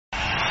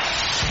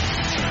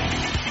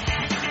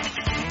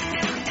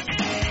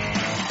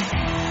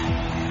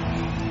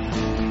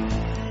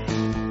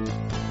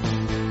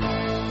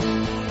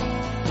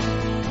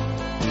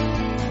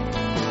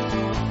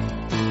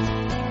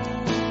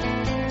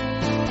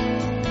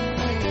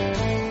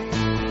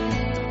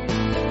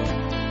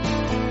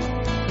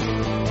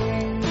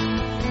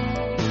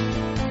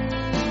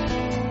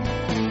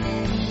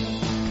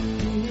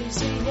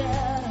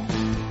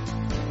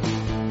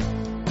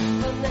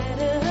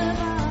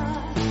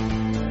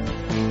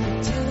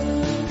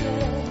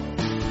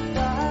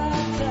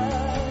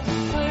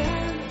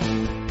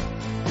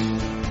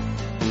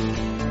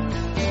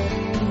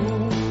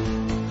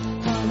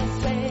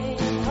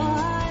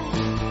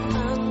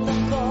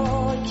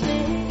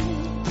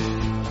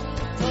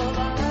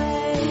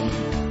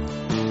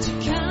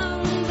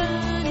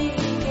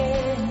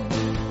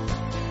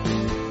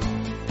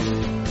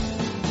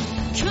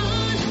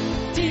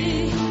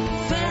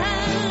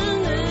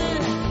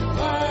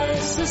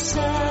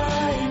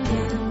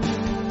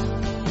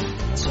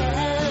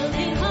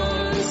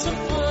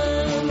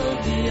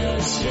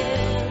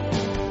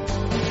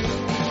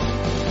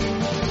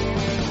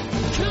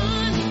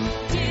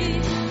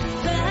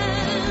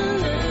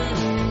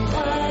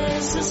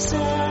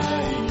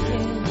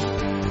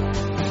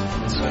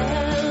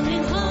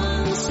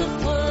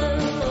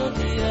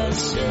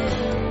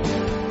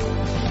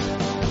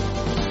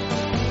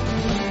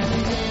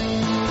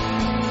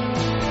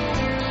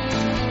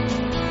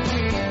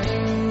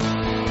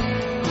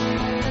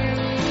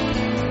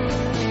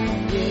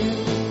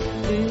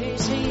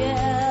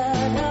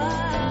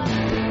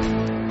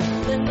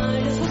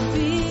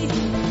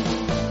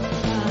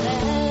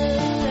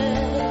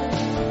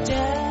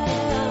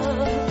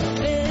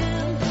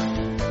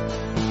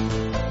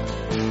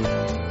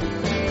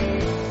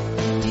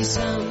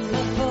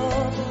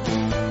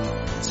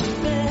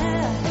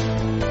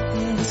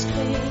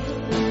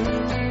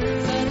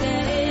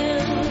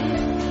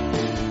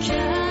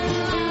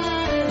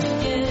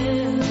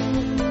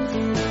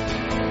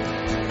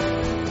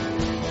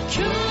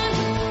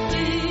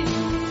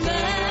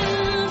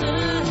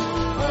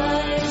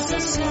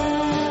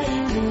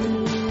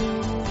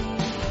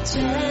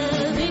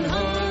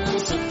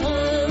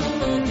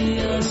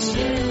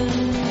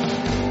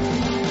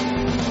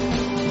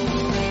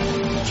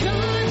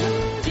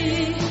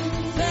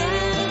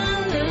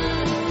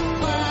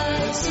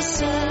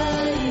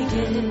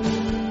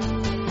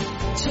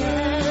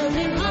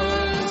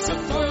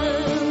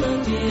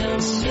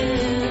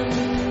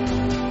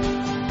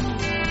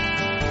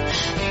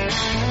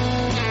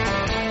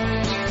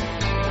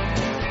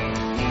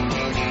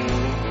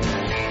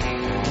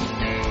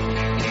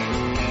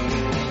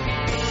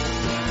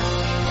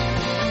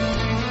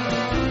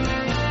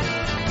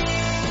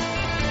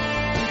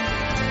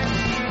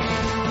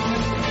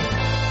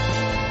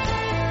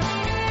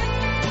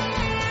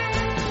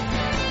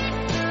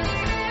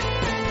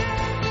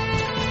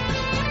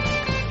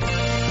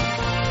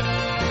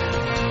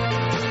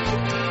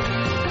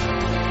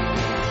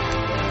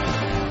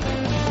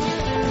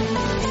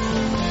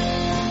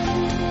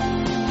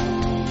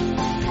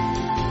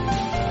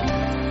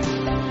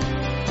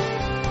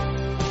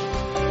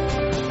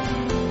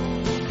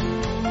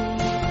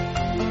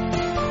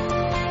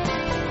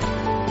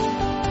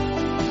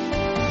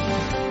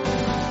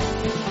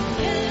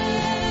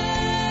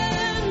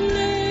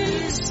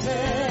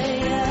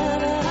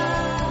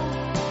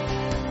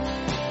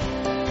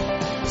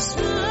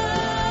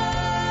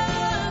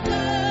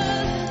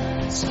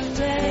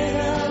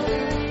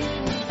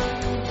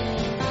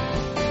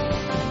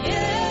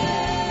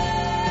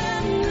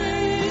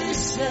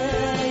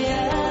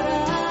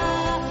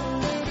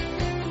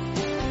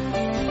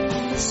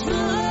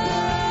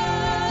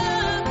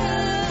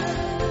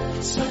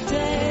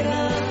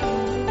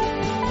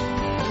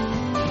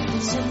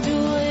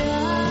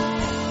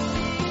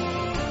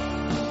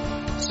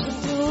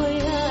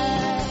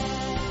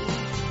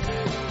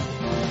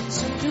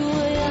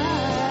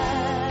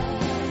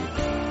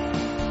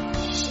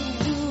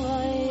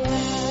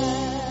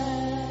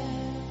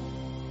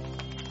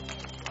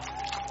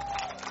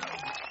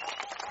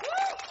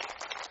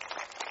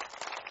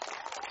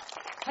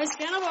Hej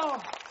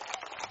Skanderborg.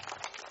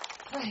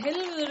 For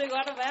helvede, det er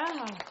godt at være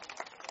her.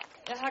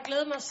 Jeg har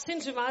glædet mig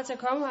sindssygt meget til at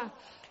komme her,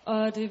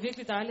 og det er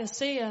virkelig dejligt at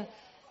se jer.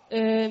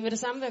 Med det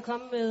samme vil jeg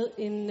komme med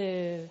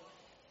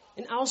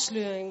en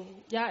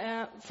afsløring. Jeg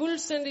er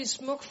fuldstændig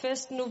smuk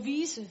fest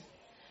novice.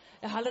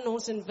 Jeg har aldrig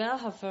nogensinde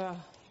været her før.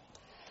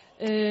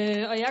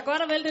 Og jeg er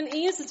godt og vel den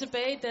eneste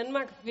tilbage i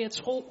Danmark, vil jeg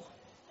tro.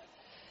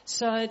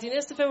 Så de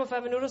næste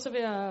 45 minutter, så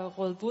vil jeg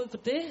råde bod på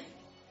det.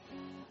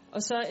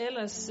 Og så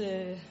ellers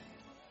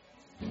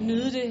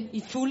nyde det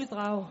i fulde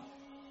drag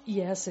i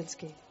jeres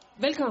selskab.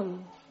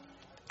 Velkommen.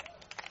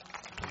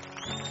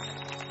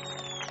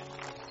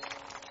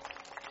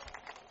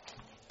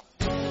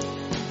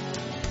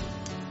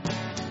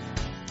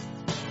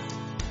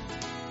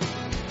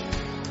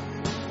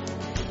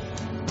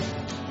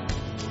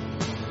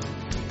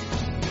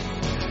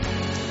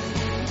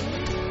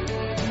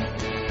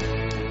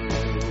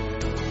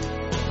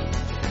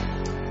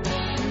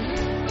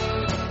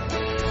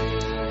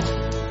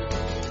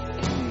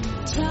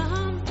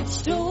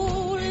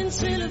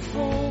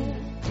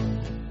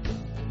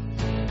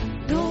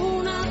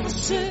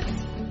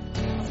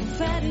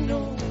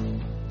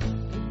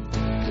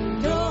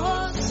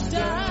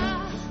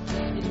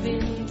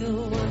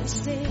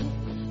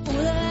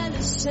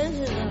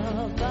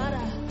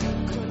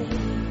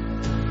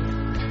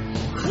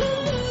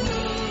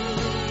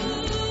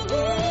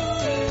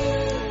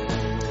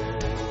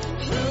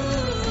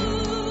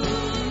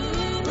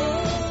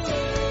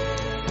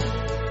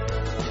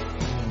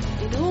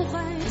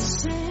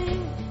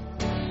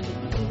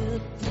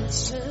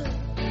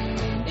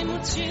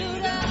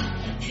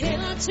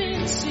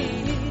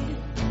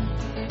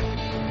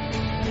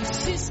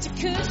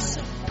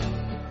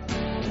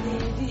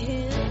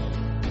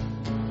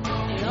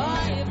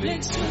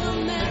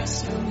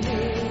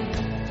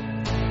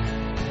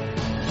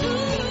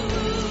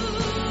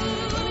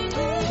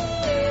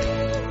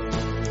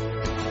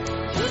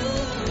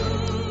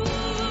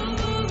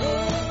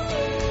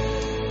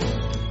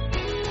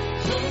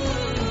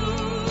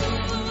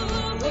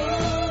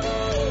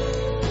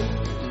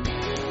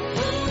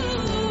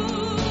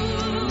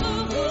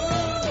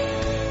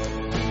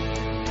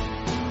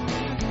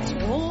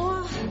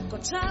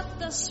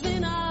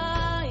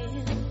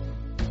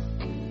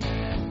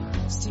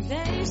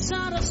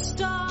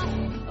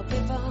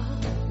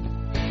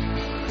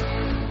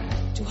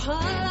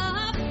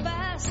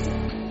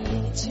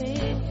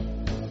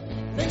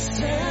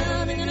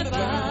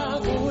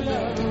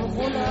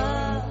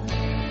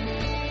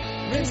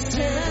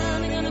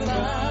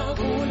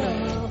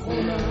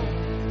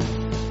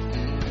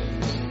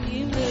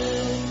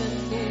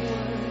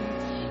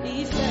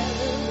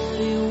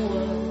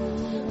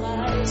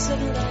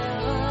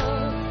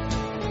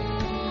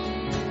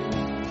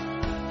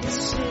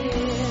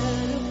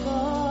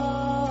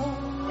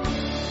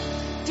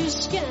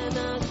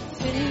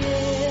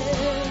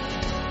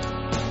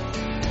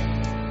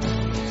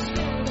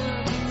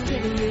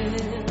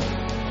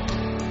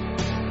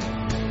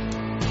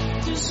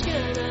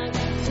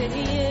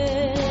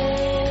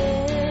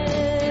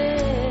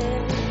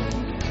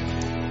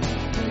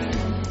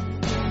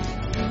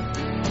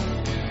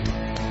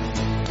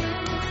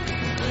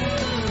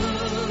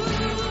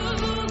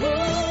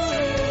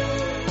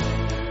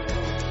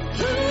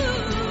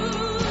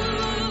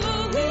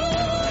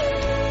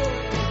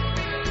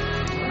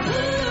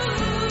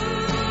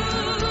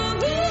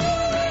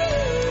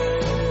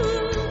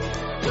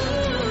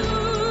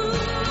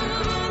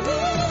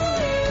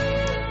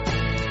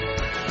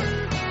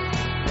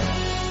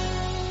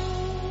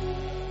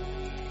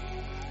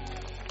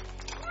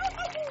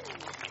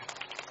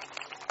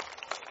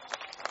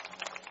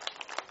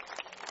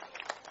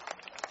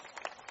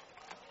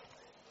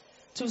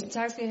 Tusind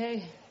tak skal I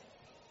have.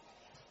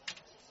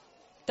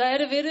 Der er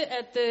det ved det,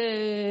 at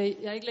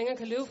jeg ikke længere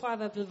kan leve fra at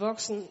være blevet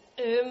voksen.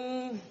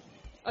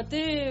 Og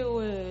det er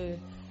jo,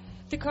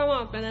 det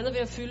kommer blandt andet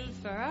ved at fylde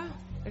 40.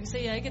 Jeg kan se,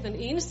 at jeg ikke er den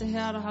eneste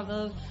her, der har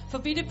været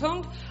forbi det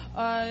punkt.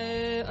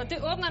 Og det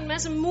åbner en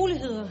masse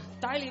muligheder.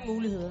 Dejlige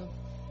muligheder.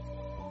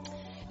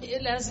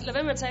 Lad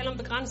være med at tale om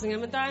begrænsninger,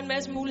 men der er en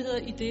masse muligheder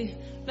i det.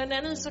 Blandt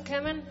andet så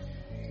kan man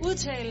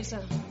udtale sig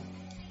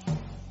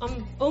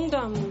om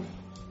ungdommen.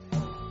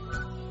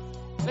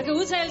 Man kan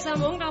udtale sig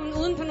om ungdommen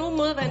uden på nogen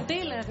måde at være en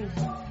del af den.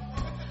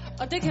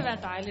 Og det kan være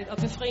dejligt og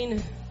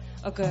befriende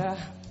at gøre.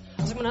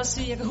 Og så kan man også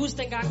sige, at jeg kan huske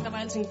dengang, der var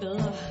alting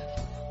bedre.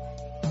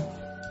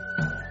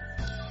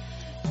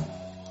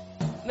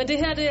 Men det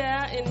her, det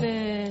er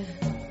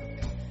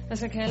hvad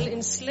skal jeg kalde,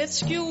 en slet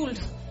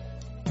skjult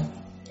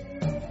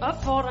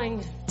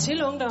opfordring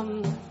til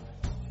ungdommen.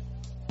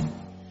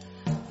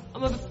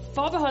 Og man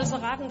forbeholder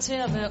sig retten til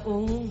at være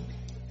unge.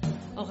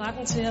 Og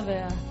retten til at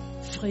være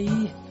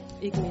frie,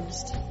 ikke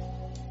mindst.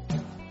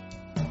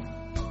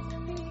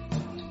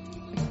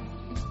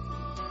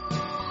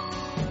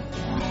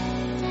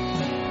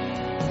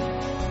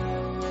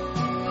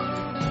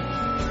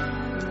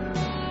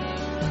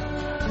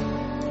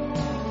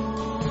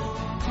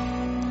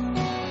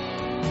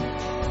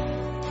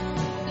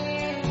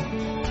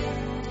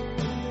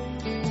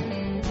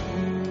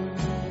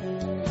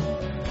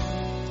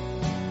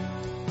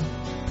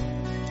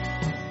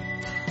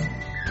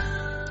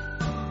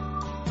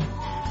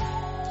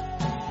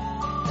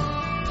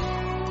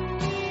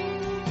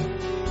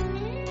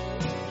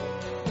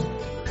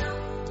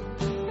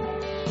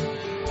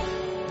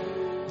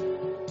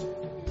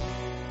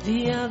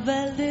 Vi har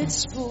valgt et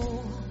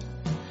spor,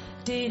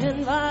 det er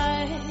den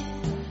vej,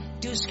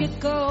 du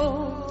skal gå.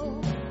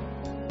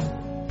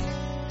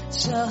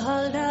 Så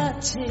hold dig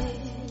til,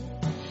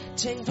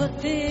 tænk på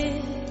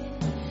det,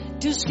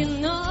 du skal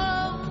nå.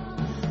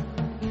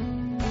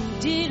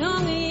 Dit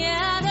unge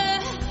hjerte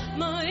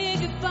må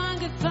ikke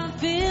banke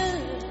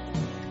farvel.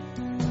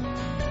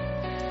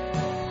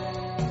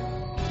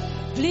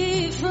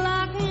 Bliv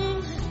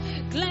flakken,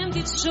 glem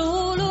dit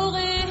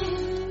soloring.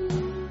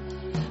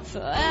 For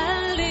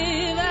alt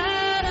i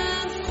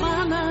verden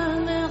fremad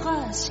med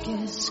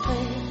raske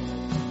skridt.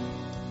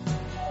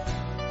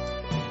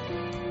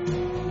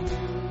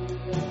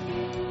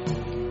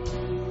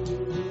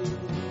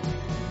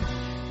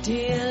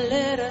 Det er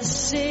let at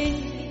se,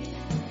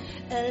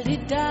 alt i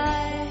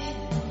dig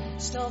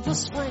står på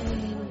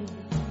spring.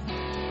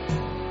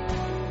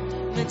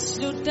 Men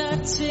slut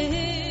dig til,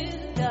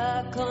 der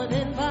er kun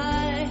en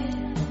vej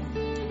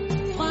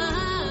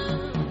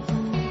frem.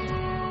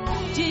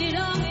 Dit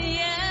unge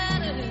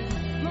hjerte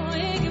må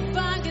ikke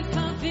banke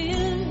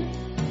farvel.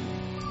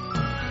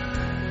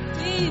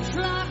 Bliv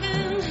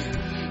flokken,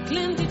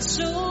 glem dit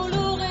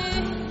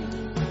soloring.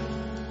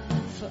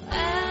 For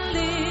alt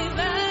i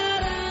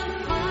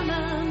verden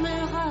fremad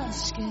med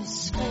raske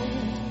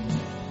skridt.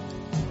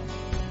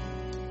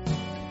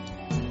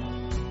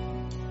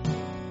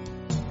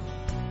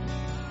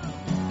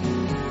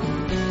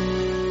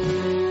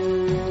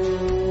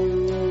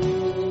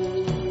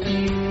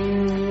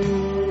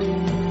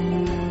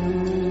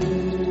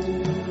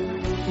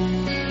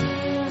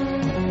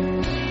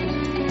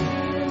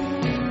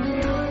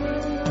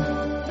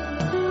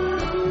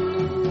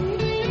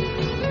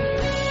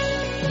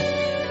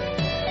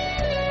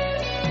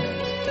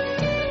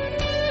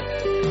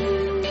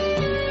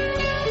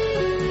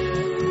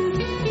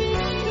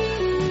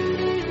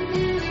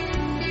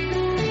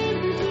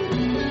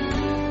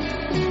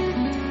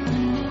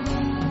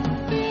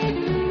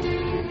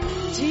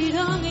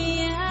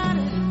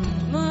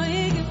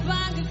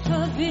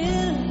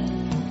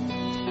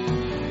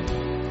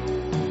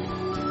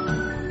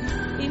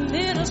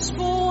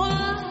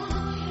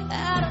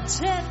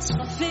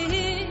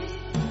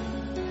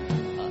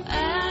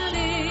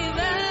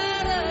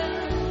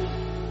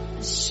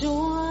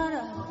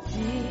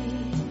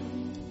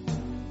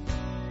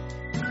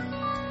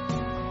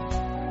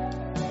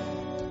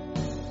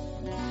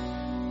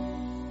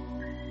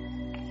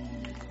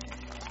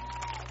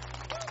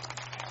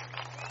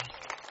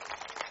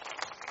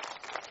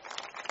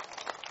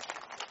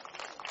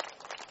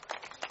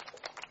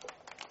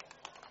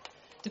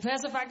 Det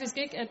passer faktisk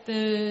ikke, at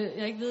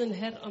jeg ikke ved en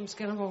hat om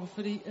Skanderborg,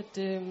 fordi at,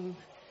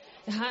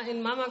 jeg har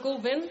en meget, meget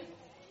god ven,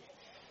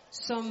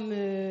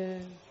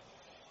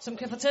 som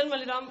kan fortælle mig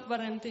lidt om,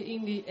 hvordan det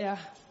egentlig er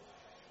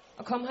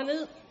at komme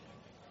herned.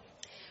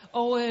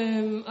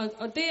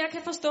 Og det, jeg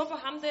kan forstå på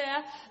ham, det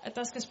er, at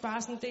der skal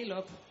spares en del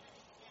op.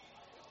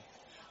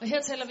 Og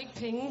her tæller vi ikke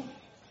penge.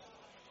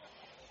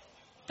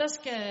 Der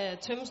skal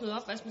tømmes noget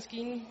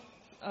opvaskemaskine,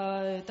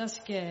 og der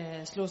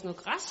skal slås noget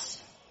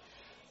græs.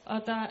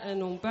 Og der er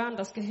nogle børn,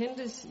 der skal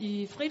hentes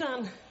i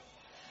fridøren.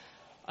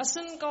 Og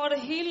sådan går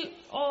det hele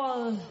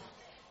året,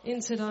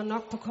 indtil der er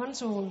nok på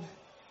kontoen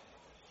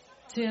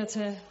til at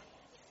tage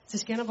til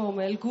Skanderborg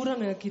med alle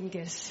gutterne og give den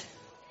gas.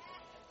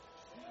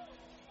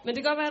 Men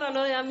det kan godt være, at der er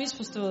noget, jeg har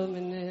misforstået,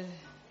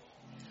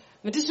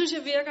 men det synes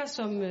jeg virker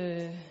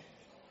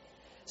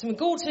som en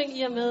god ting,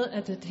 i og med,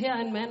 at her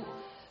er en mand,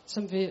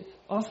 som vil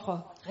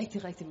ofre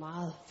rigtig, rigtig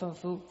meget for at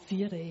få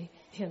 4 dage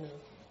hernede.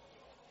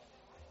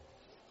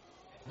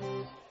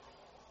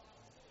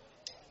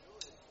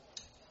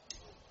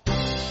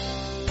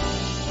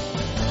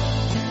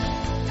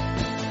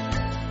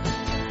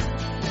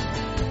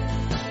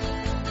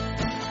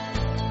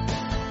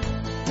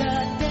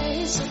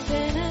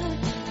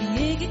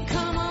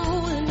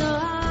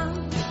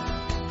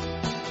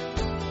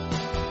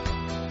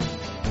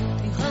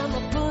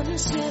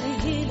 Ser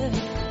det hele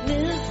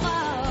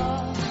nedefra,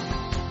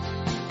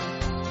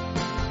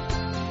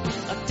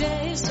 og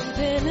dage som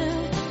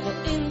denne,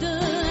 hvor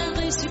intet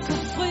er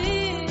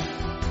risikofri.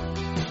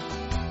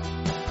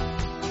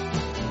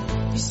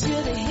 Vi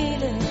ser det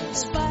hele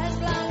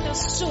spejlblankt og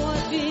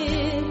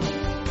sort-hvidt,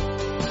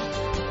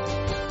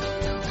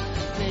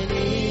 men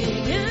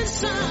ingen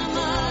som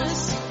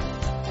os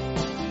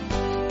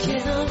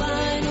kender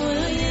vejen ud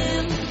og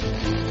hjem.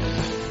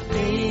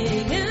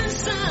 Ingen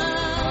som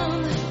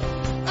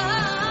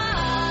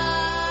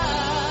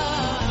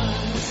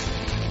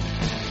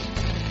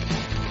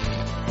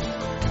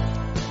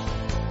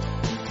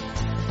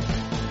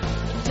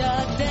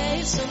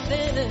som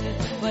denne,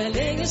 hvor jeg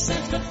længes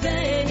efter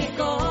dagen i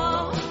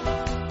går.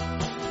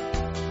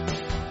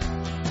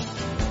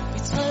 Vi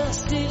træder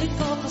stille,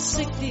 går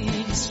forsigtigt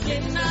i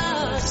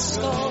splinter og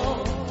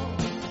skår,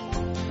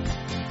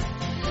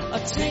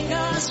 og tænker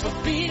os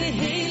forbi det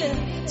hele,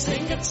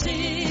 tænker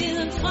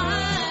tiden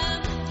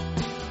frem.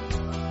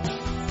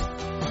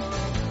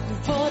 Nu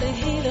hvor det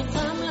hele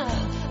ramler,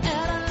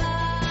 er der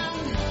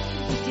langt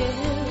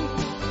igen.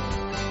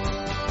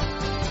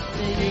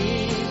 Men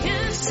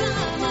ingen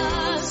som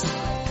os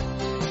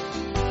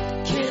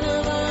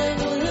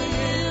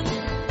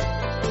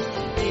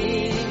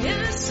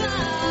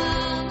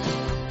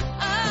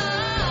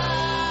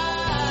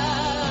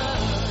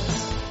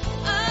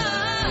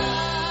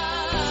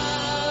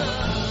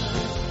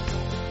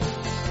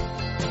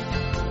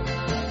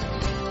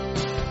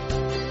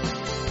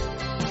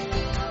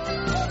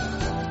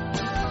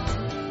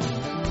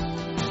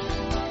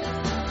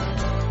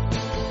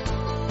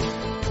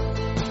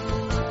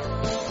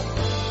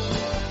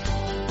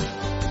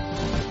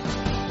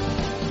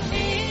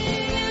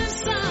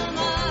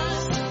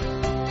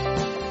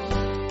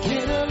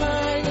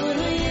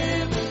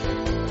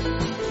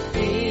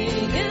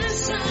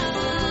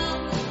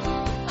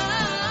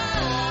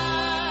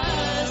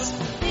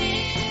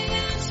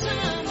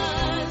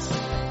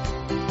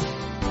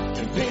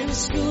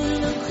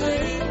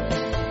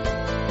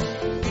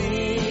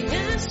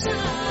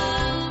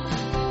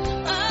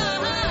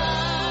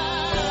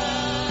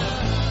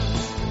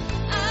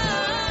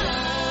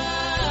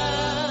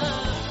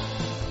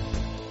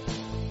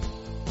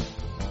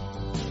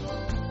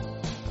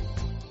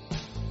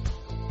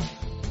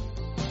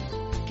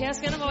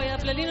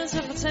bliver lige nødt til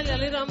at fortælle jer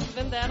lidt om,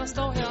 hvem der er, der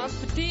står heroppe,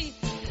 fordi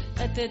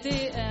at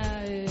det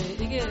er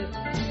ikke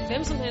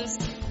hvem som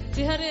helst.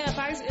 Det her, det er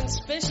faktisk en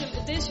special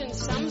edition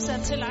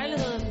sammensat til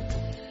lejligheden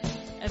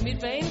af mit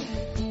band.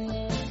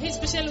 Helt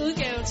speciel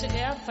udgave til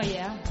ære for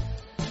jer.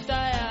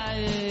 Der er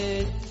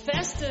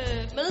faste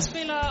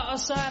medspillere, og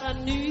så er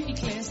der nye i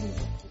klassen.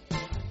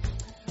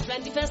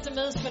 Blandt de faste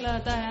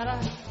medspillere, der er der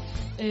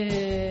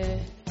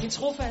min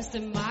trofaste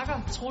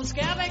makker, Troels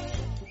Skærbæk.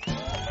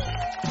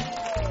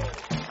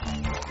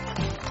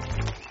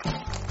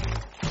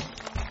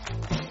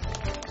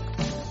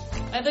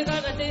 Jeg ved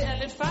godt, at det er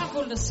lidt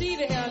farfuldt at sige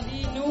det her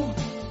lige nu,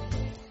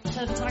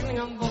 taget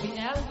betragtning om, hvor vi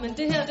er. Men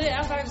det her, det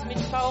er faktisk min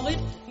favorit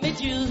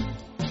midtjyde.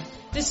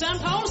 Det er Søren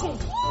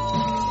Poulsen.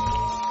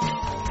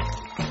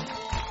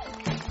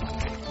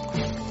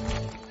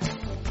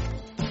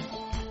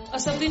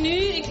 Og som de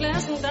nye i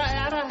klassen, der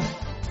er der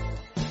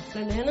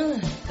blandt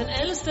andet den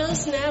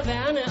allesteds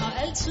nærværende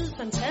og altid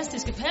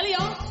fantastiske Palle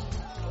Hjort.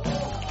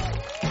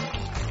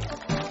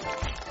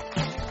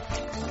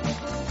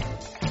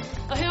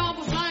 Og herovre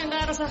på fløjen, der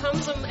er der så ham,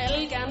 som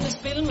alle gerne vil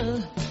spille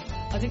med.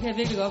 Og det kan jeg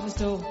virkelig godt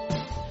forstå.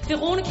 Det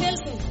er Rune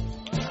Kjeldsen.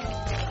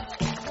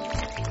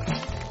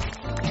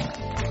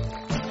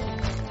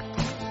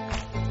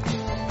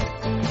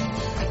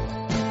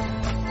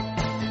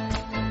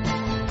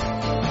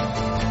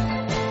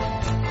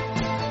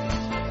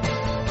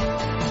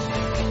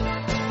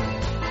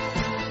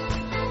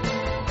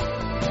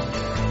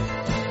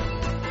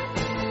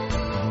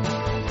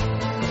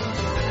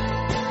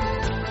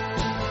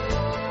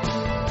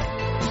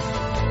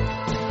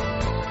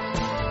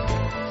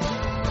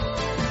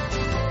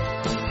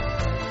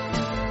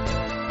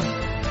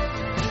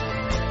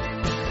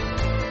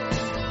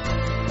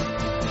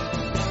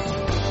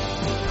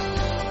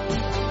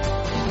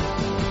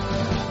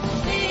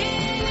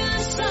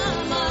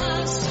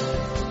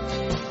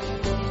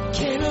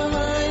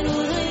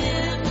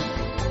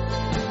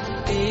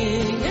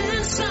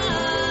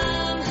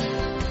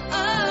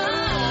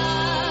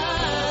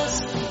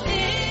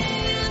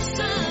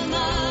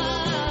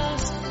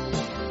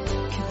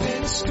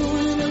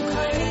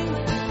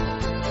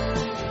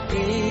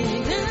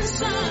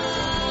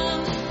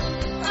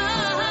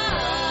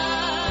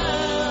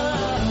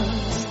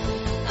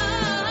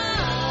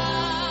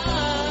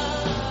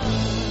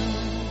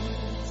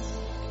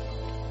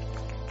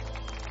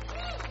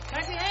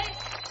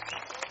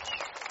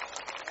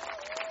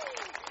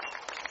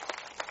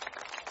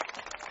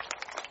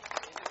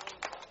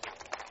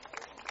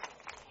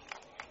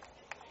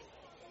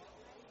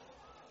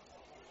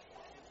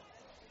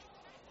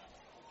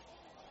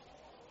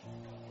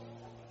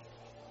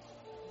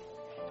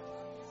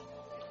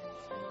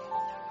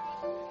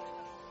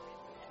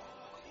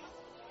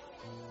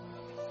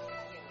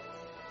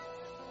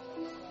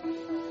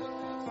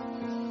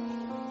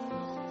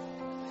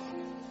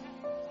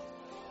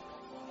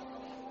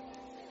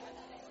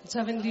 Så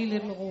tager vi den lige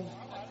lidt med ro.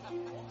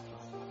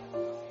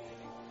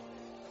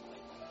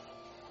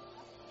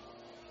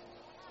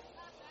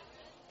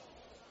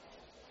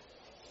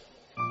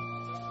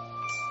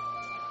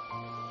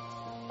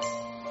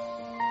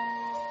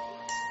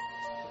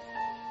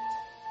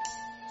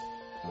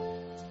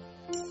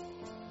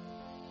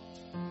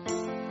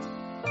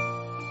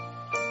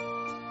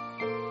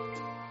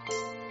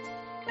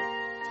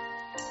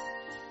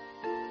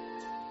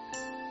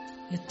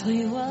 Jeg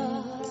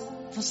driver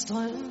på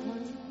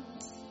strømmen,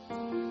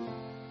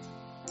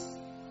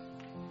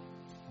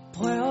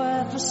 prøver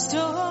at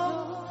forstå,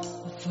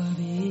 hvorfor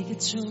vi ikke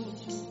to.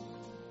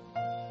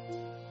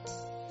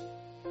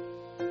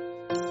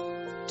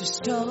 Du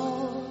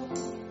står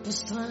på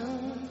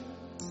stranden,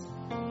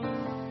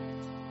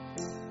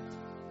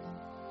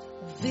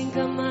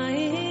 vinker mig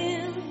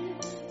ind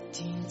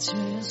dine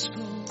tørre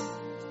sko.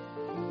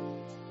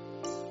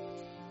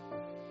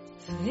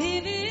 For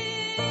evigt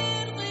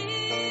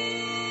rig,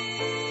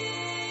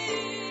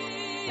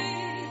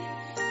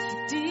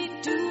 fordi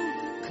du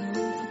kom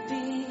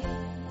forbi.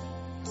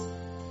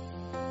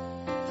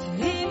 For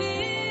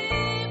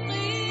evigt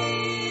rig,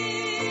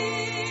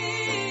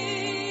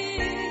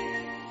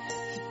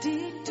 fordi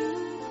du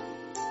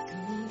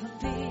kom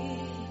forbi.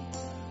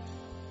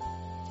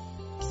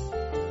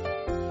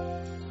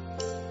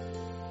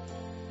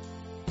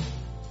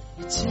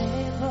 Jeg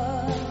taber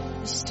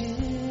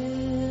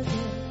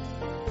styrke,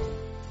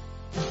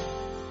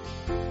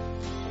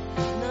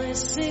 når jeg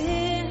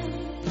ser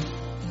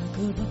dig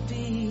gå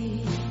forbi.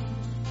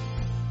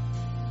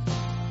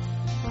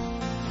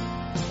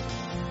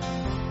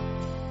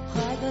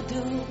 Rækker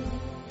du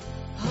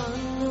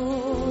hånden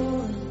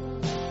ud,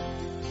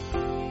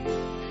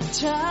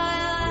 tør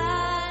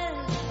jeg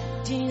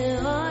dine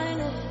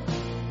øjne,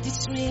 dit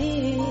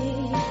smil.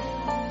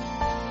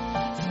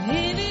 For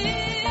evigt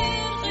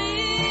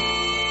rig,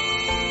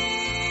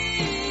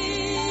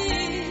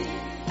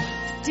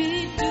 fordi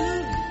du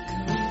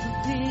kom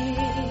forbi.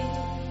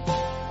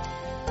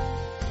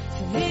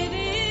 For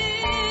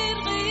evigt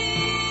rig,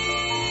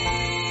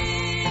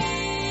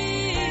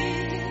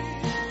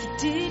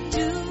 fordi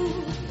du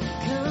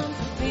kom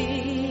forbi.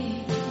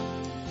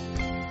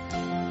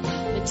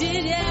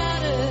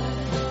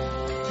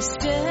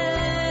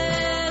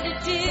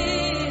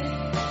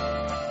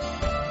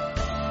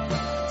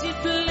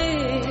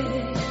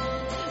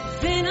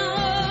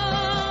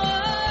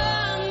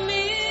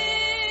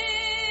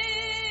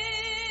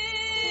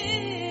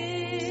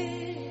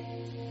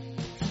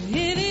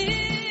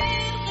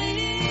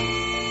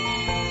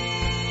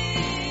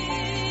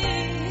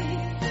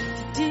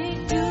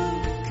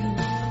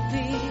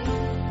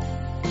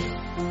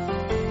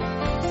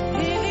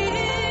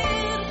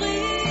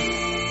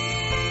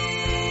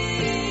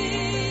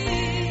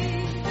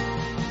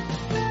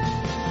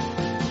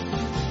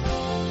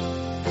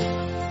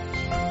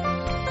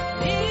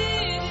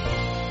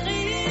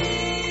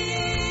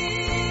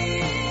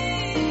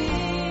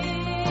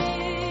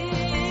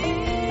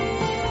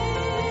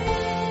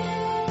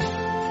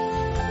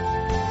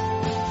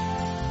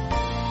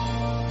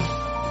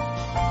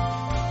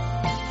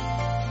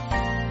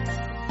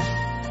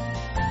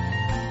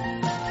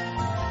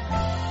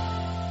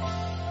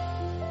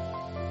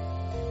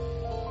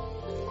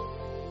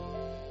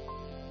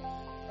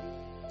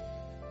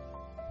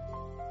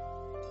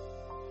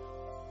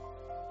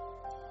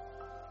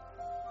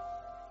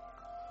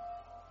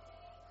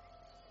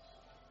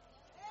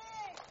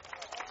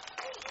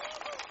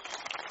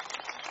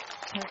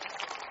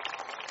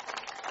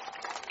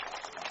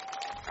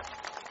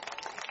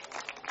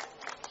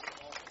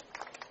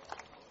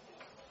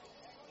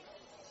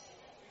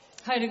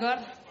 Har I det godt?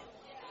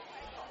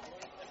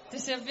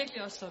 Det ser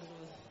virkelig også sådan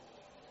ud.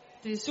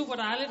 Det er super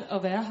dejligt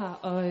at være her,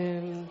 og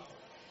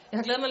jeg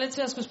har glædet mig lidt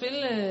til at skulle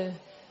spille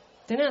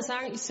den her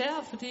sang,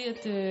 især fordi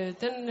at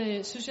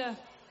den synes jeg,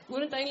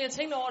 uden at der egentlig er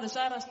tænkt over det, så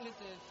er der sådan lidt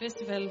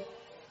festival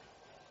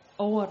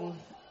over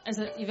den.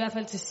 Altså i hvert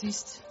fald til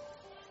sidst.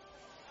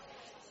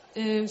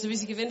 Så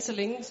hvis I kan vente så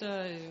længe,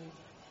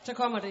 så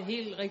kommer det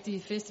helt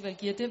rigtige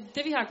festivalgear.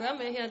 Det vi har at gøre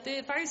med her, det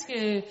er faktisk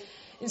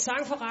en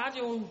sang for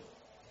radioen,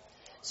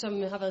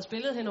 som har været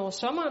spillet hen over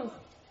sommeren,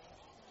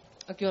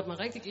 og gjort mig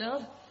rigtig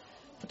glad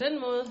på den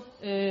måde.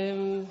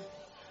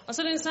 Og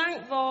så er det en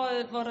sang,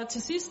 hvor der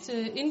til sidst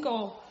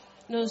indgår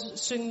noget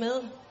syng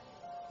med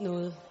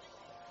noget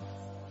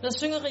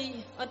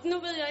syngeri. Og nu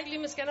ved jeg ikke lige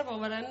med Skanderborg,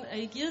 hvordan er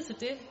I givet til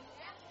det?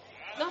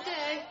 Nå, det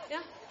er I. Ja,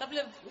 der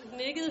bliver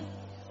nikket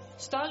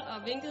stolt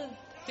og vinket.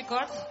 Det er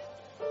godt.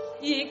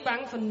 I er ikke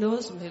bange for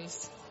noget som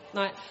helst.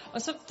 Nej,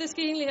 og så det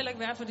skal I egentlig heller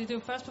ikke være, fordi det er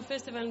jo først på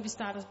festivalen, vi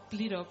starter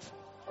blidt op.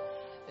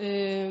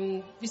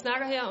 Vi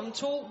snakker her om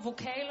 2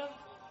 vokaler,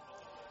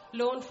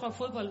 lånt fra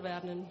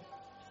fodboldverdenen.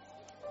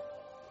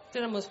 Det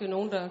er der måske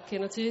nogen, der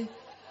kender til.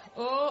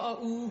 Og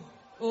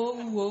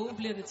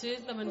bliver det til,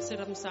 når man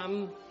sætter dem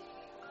sammen.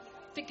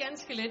 Det er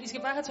ganske let. I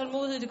skal bare have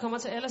tålmodighed, det kommer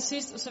til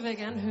allersidst, og så vil jeg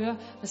gerne høre,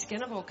 hvad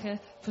Skanderborg kan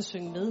få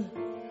synge med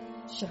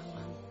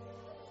genren.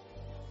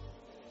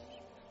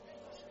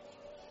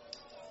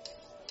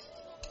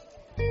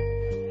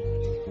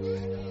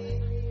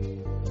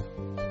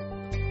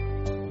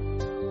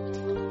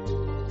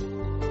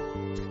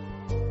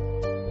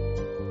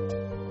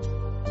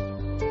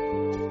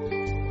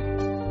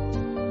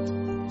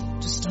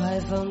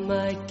 For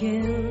mig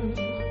igen,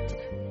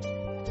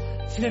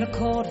 flytter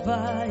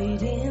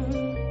kortvarigt ind.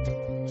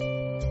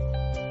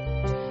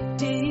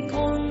 Det er i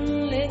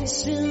grunden længe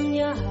siden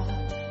jeg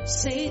har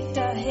set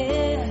dig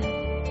her.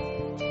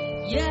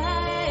 Ja,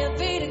 jeg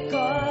ved det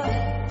godt.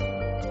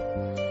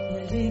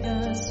 Jeg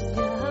ligger som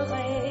jeg har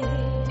ret.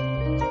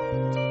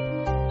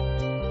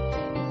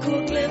 Jeg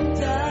kunne glemme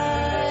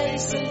dig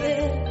så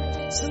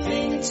let som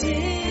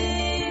ingenting.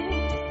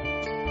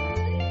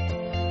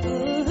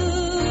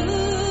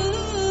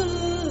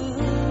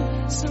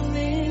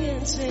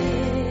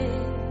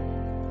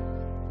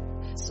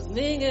 Som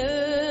ingenting.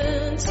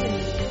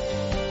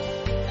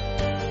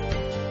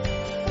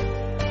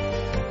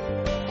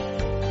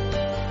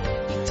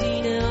 I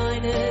dine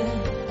øjne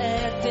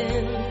er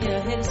den,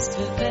 jeg helst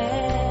vil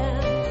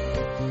være.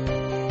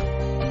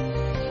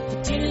 På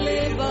dine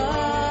læber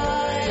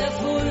er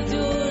fuldt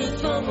ud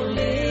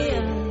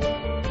formuleret.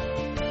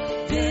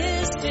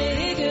 Hvis det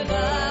ikke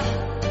var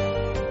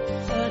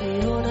for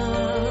det under,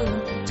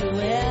 du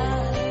er,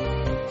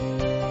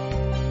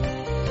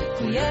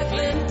 kunne jeg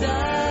glemme dig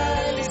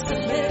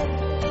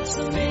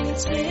som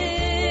ingenting.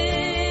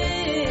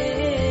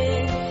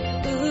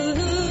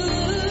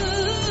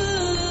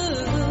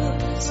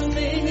 Som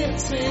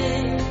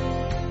ingenting.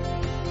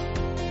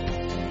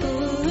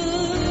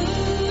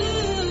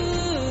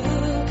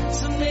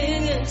 Som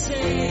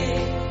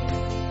ingenting.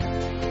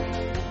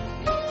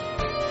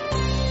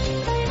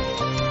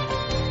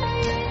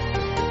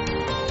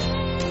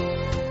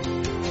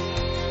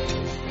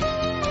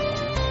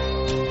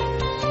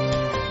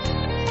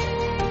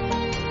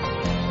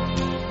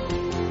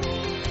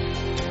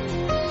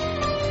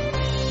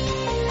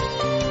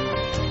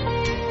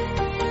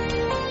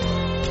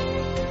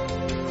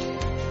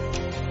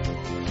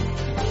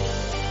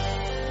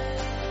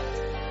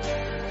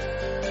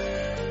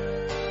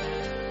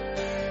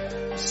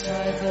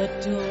 Strejfer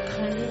du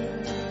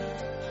omkring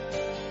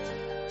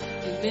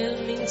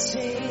imellem mine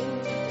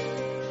ting.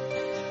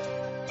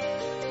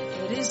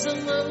 Og det er som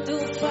om du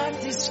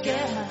faktisk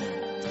er,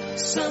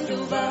 som du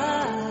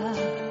var.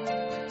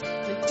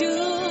 Men du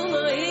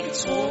må ikke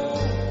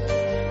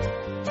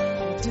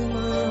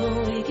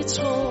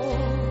tro,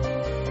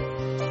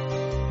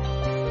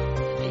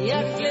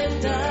 jeg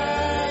glemte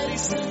dig lige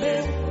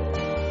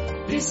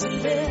så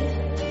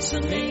let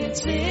som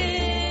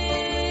ingenting.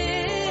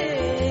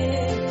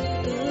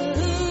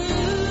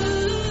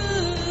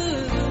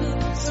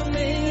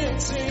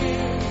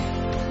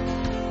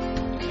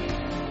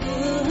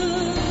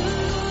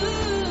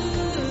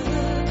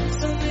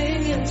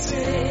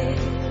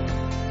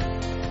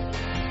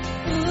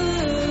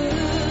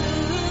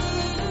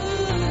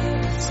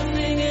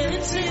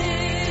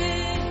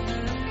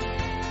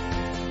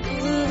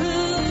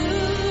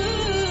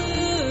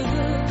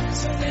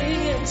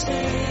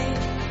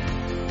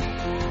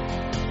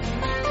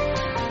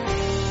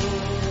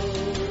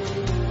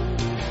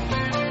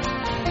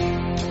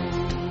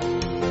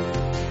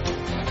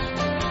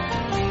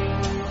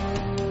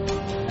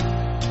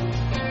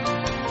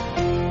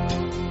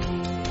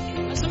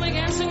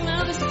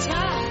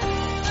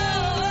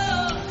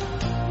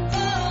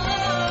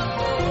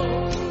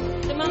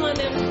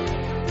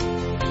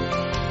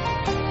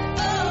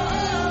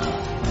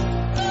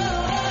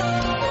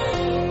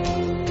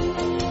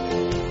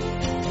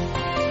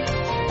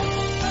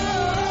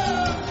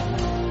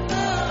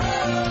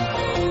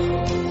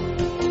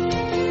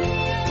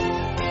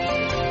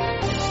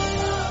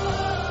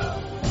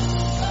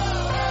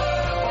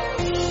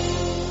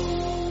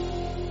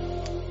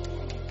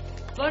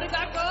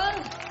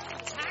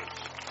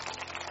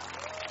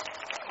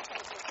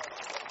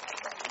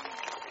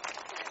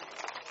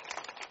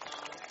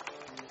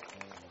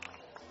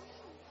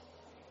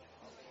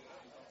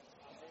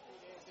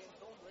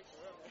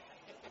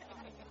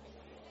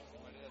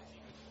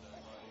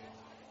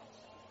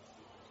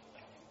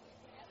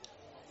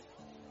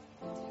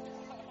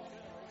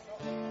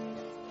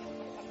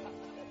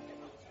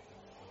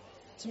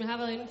 som jeg har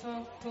været inde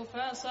på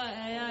før, så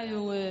er jeg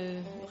jo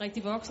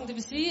rigtig voksen. Det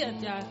vil sige,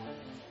 at jeg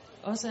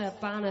også er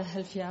barn af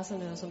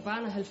 70'erne, og som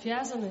barn af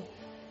 70'erne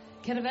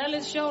kan det være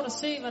lidt sjovt at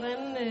se,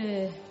 hvordan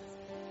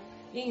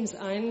ens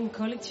egen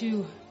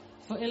kollektiv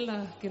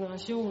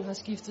forældregeneration har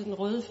skiftet den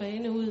røde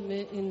fane ud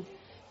med en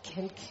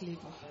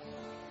kantklipper.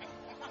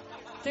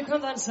 Det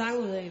kom der en sang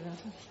ud af i hvert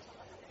fald.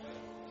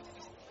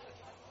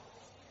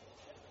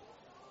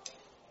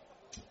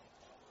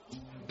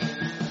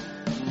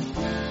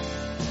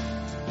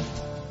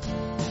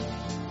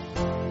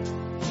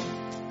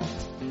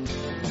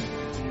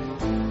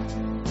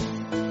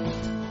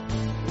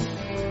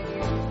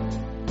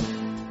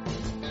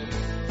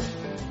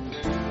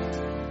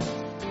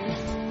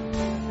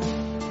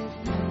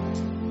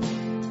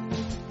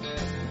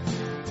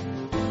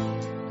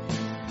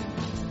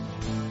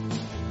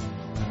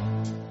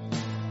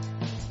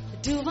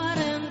 Du var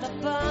den,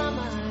 der bar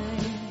mig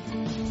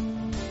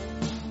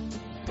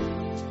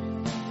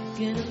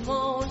gennem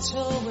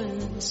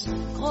morgentogens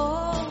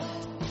grå.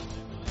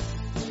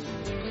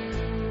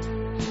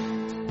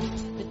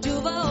 Du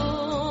var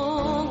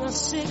ung og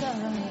sikker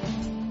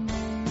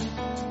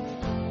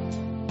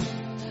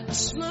og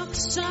smuk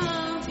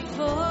som de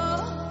få.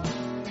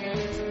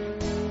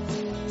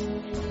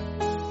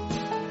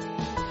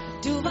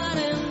 Du var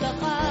den, der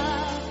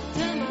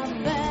rakte mig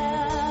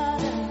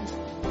verden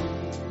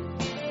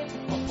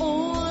og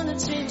ordene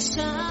til en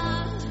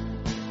sang.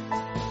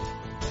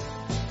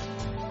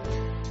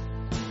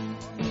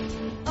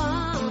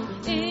 Og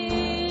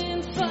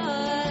en for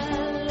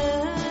alle,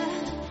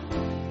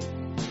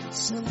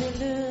 som det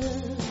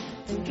lød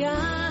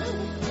dengang.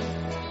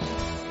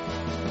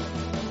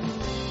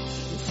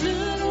 Nu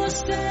flyder du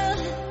afsted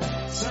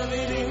som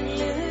et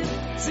indløb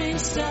til en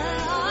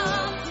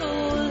større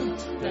flod.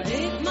 Der er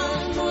ikke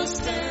meget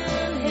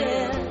modstand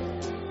her,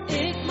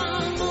 ikke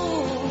meget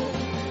mod.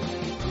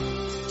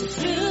 Du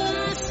flyder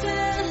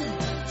afsted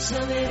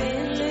som et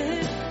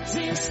indløb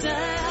til en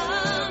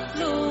større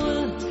flod.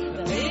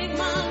 Der er ikke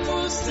meget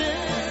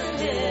modstand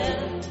her.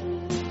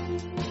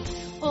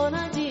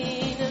 Under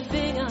dine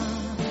vinger,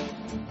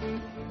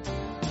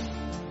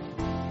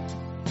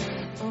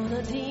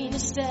 under dine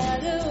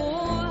stærke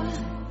ord,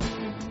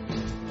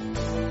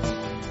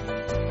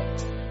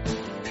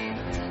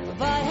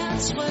 var jeg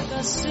tryg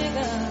og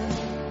sikker,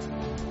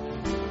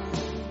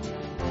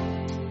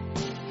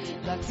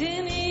 lagt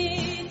ind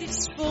i dit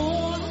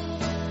spor.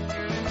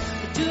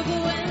 Du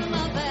kunne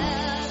ændre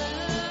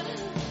verden,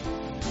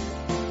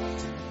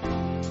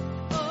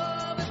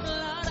 og hvis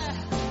blot at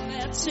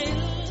være til.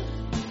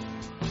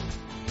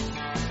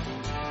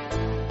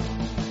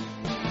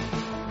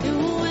 Nu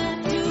er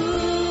du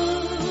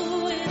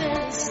et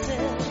andet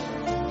sted,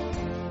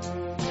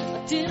 og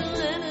det er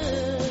noget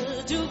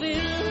andet du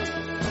vil.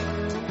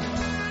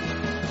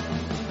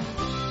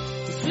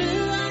 Du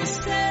flyder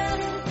afsted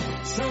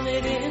som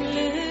et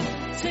indløb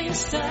til en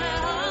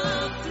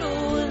større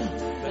flod.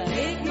 Der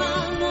er ikke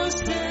meget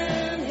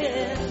modstand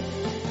her,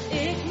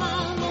 ikke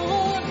meget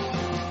mod.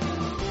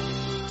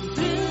 Du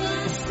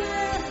flyder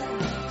afsted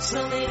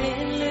som et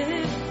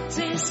indløb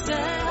til en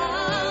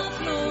større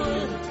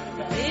flod.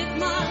 Der er ikke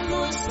meget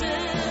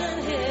modstand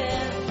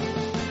her.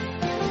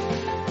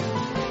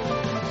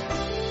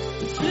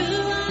 Du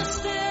flyder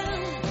afsted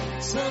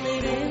som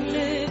et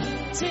indløb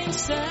til en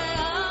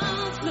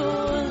større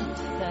flod.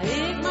 Der er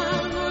ikke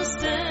meget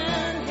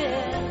modstand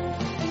her,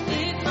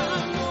 ikke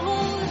meget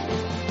mod.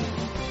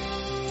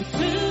 Du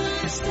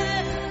flyder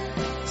afsted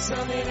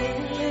som et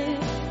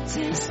indløb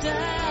til en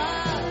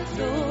større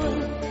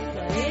flod.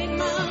 Der er ikke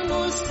meget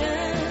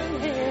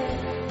modstand her.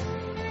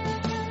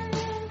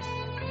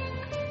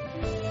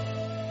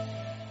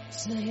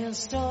 Så her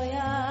står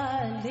jeg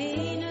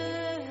alene,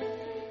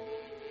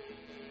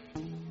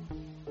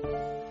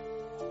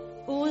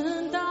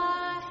 uden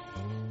dig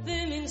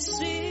ved min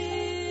side.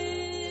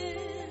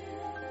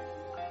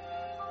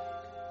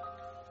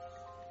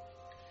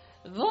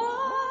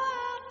 Hvor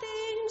er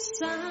din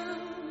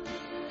sang?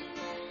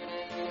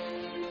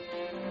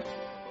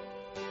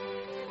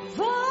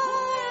 Hvor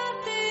er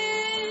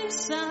din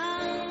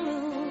sang?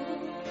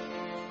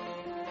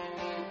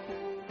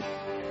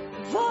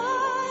 Hvor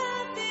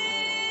er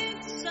din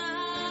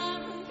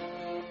sang?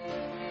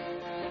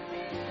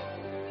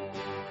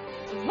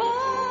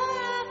 Hvor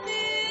er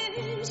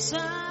din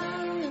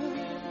sang?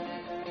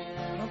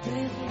 Hvor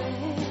blev den af?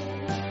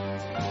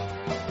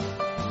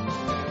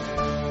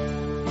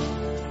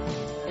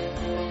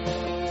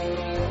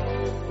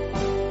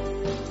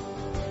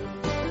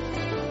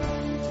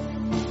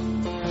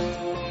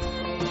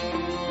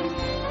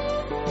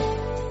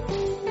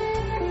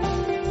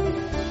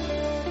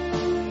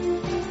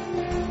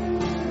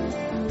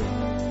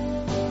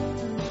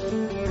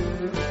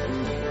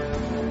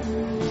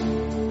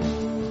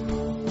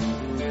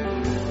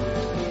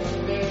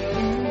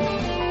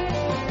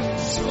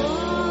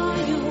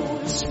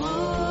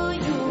 Små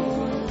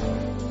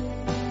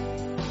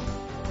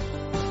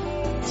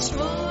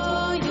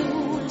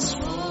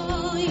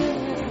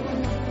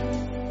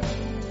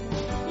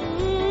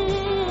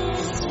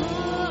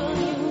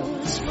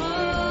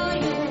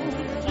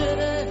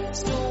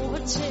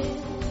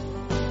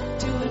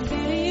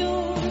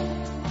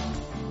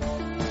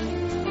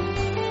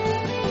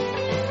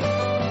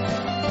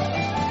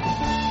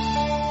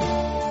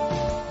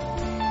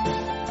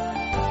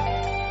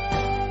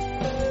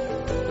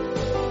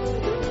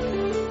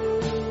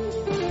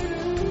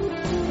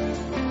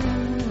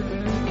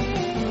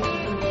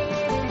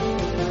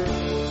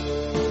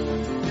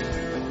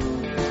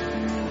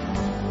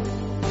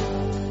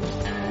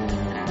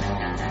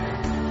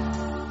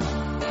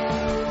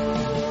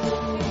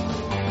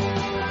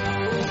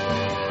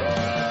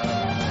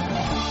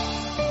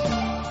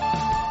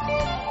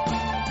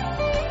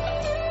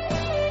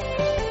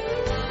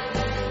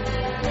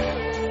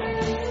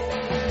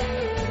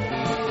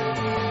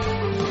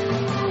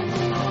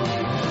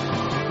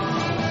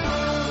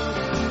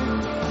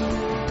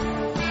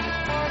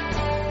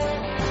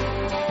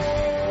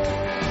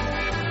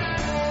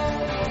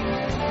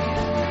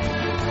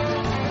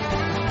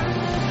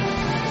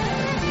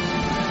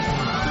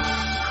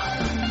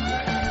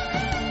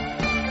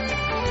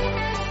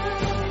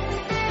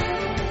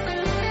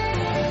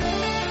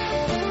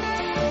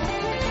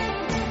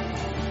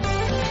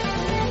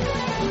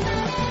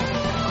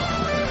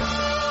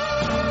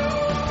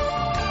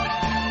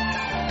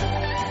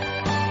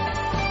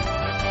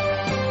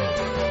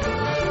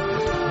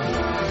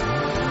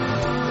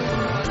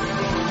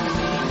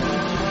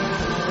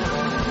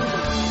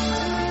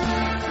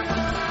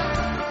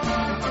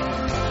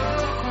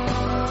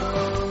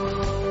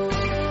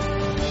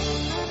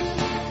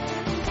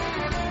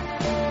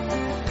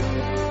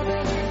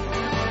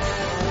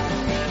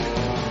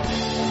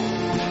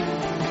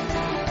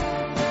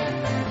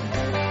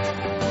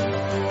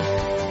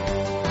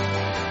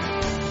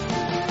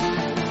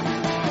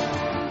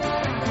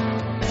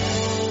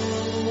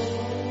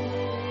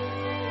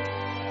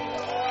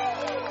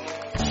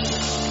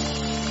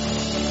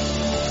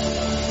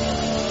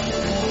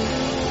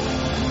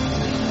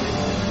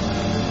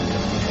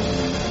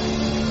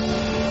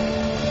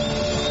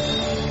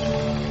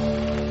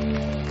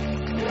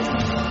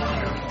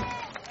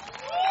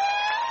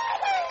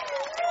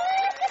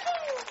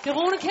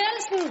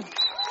Kjeldsen.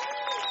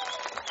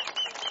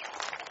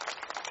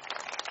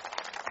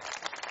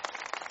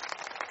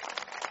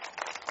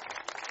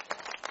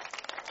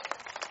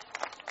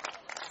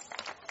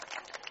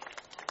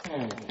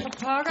 Og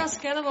pokker,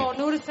 Skanderborg,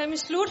 nu er det fandme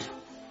slut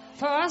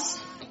for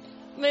os.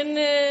 Men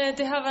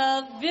det har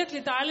været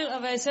virkelig dejligt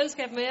at være i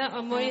selskab med jer,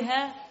 og må I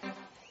have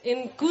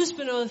en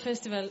gudsbenået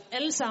festival,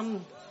 alle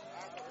sammen.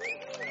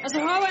 Og så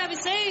håber jeg, at vi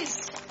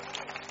ses.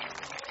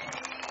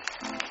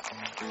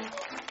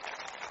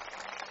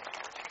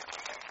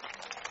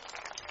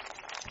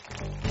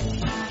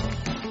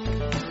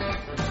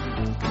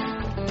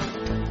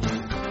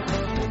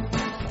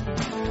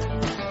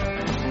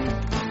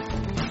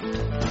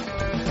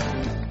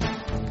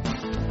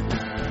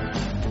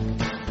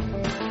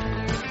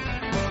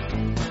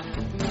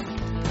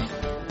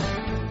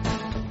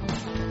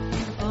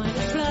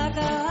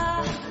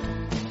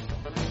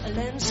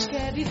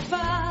 Landskab i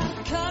fart,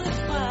 kolde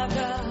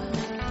frakker,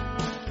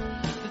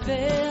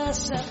 bevæger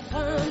sig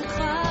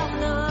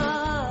fremkravner.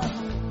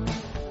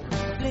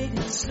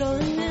 Blikket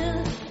slået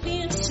ned i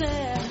en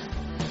sær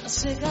og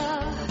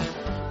sikker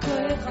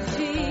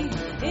koreografi.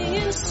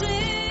 Ingen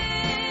ser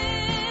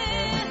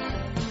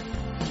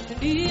den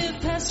nye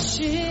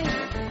passager,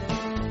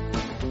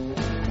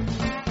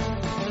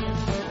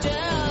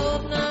 der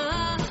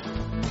åbner,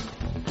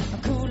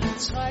 og kulden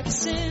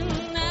trækkes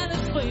ind, alle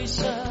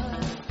fryser.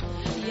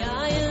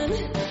 Egen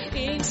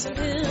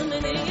ensomhed,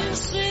 men ingen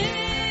ser.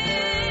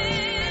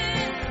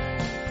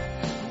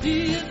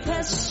 Nye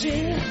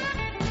passager,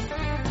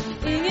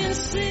 ingen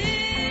ser.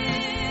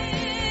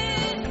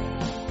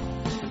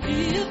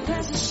 Nye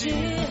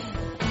passager,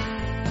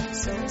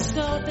 som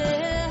står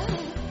der,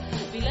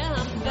 vi lader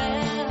ham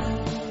være.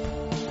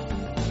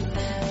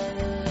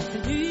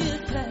 Den nye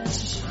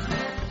passager.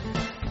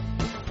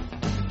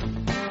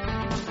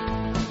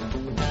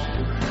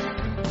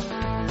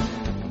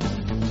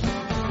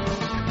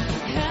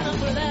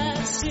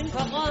 Sin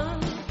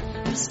perron,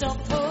 vi står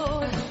på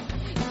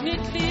et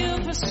nyt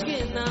liv på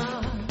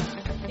skinner.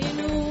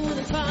 Endnu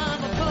den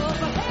farver på,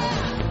 for her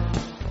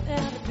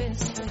er det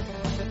bedste.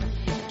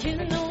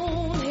 Kender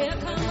nogen, her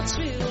kommer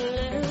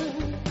tvivlen.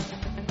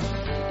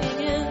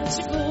 Ingen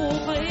til gode,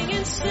 for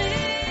ingen ser.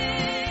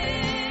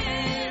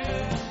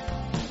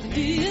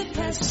 Nye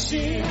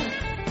passager,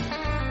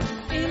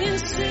 ingen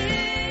ser.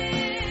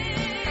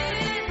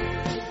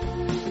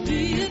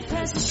 Nye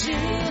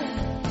passager,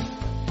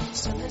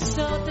 som han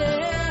står der,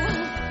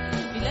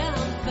 vi lader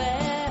ham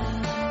være.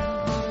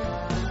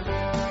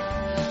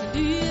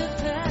 Nye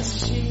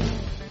passager.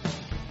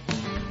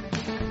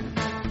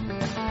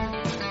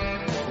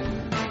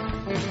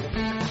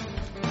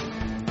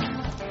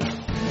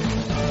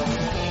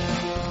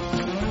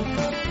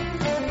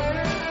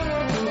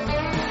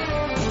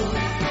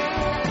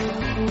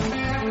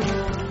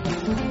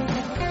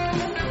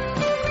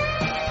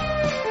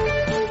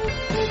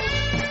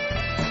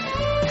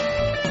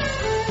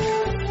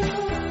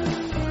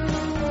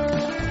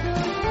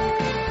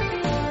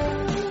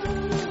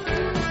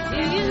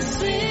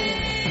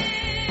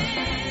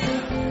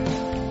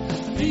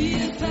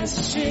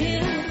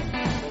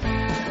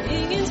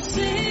 Ingen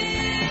ser.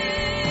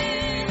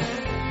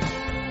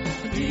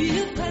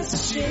 Nye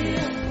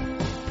passager,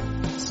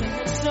 som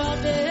han står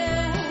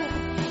der,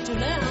 du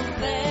lader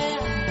ham være.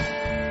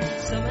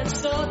 Som han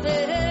står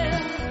der,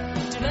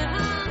 du lader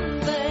ham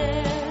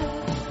være.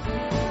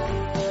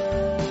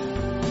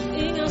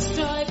 Inger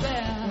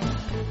Støjberg.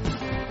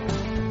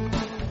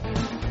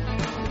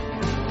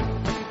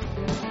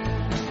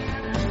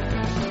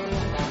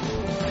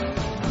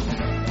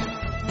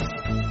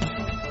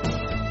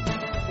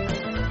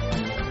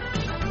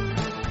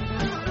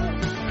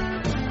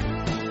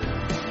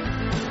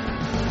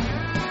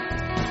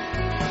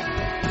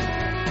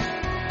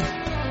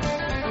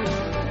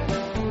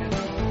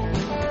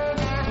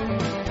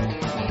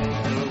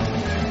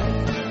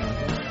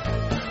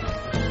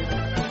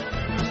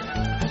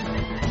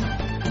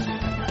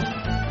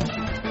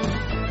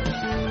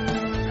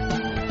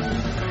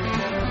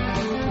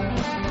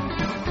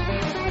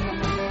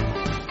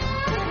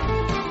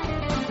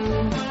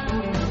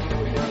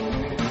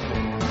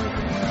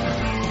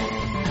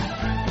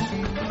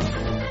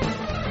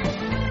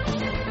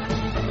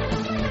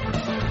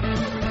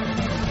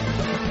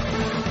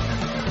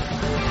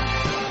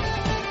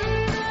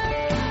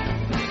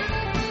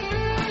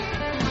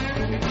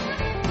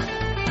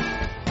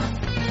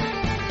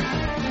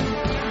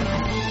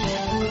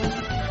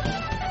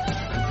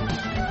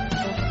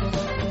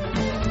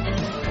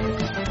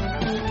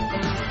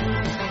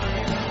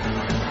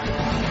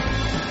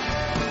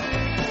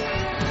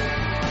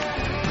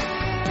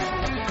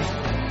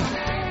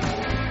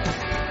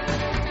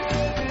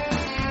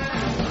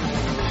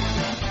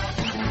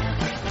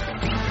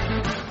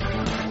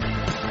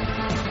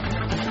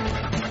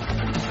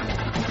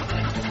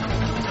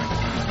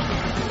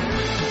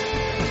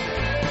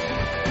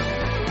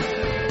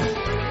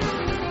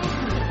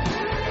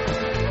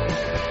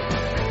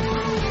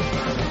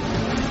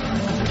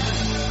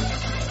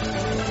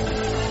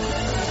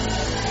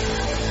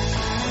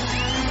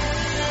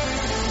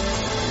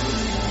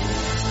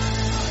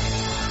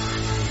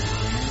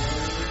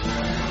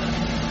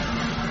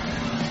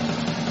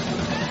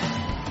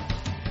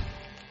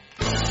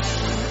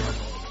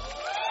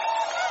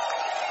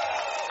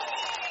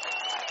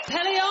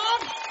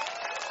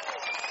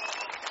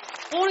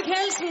 Rune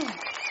Kjeldsen,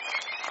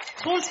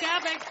 Troels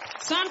Skærbæk,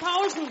 Søren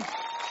Poulsen,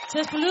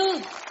 Tess på Lyd,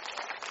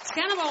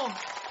 Skanderborg.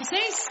 Vi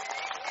ses!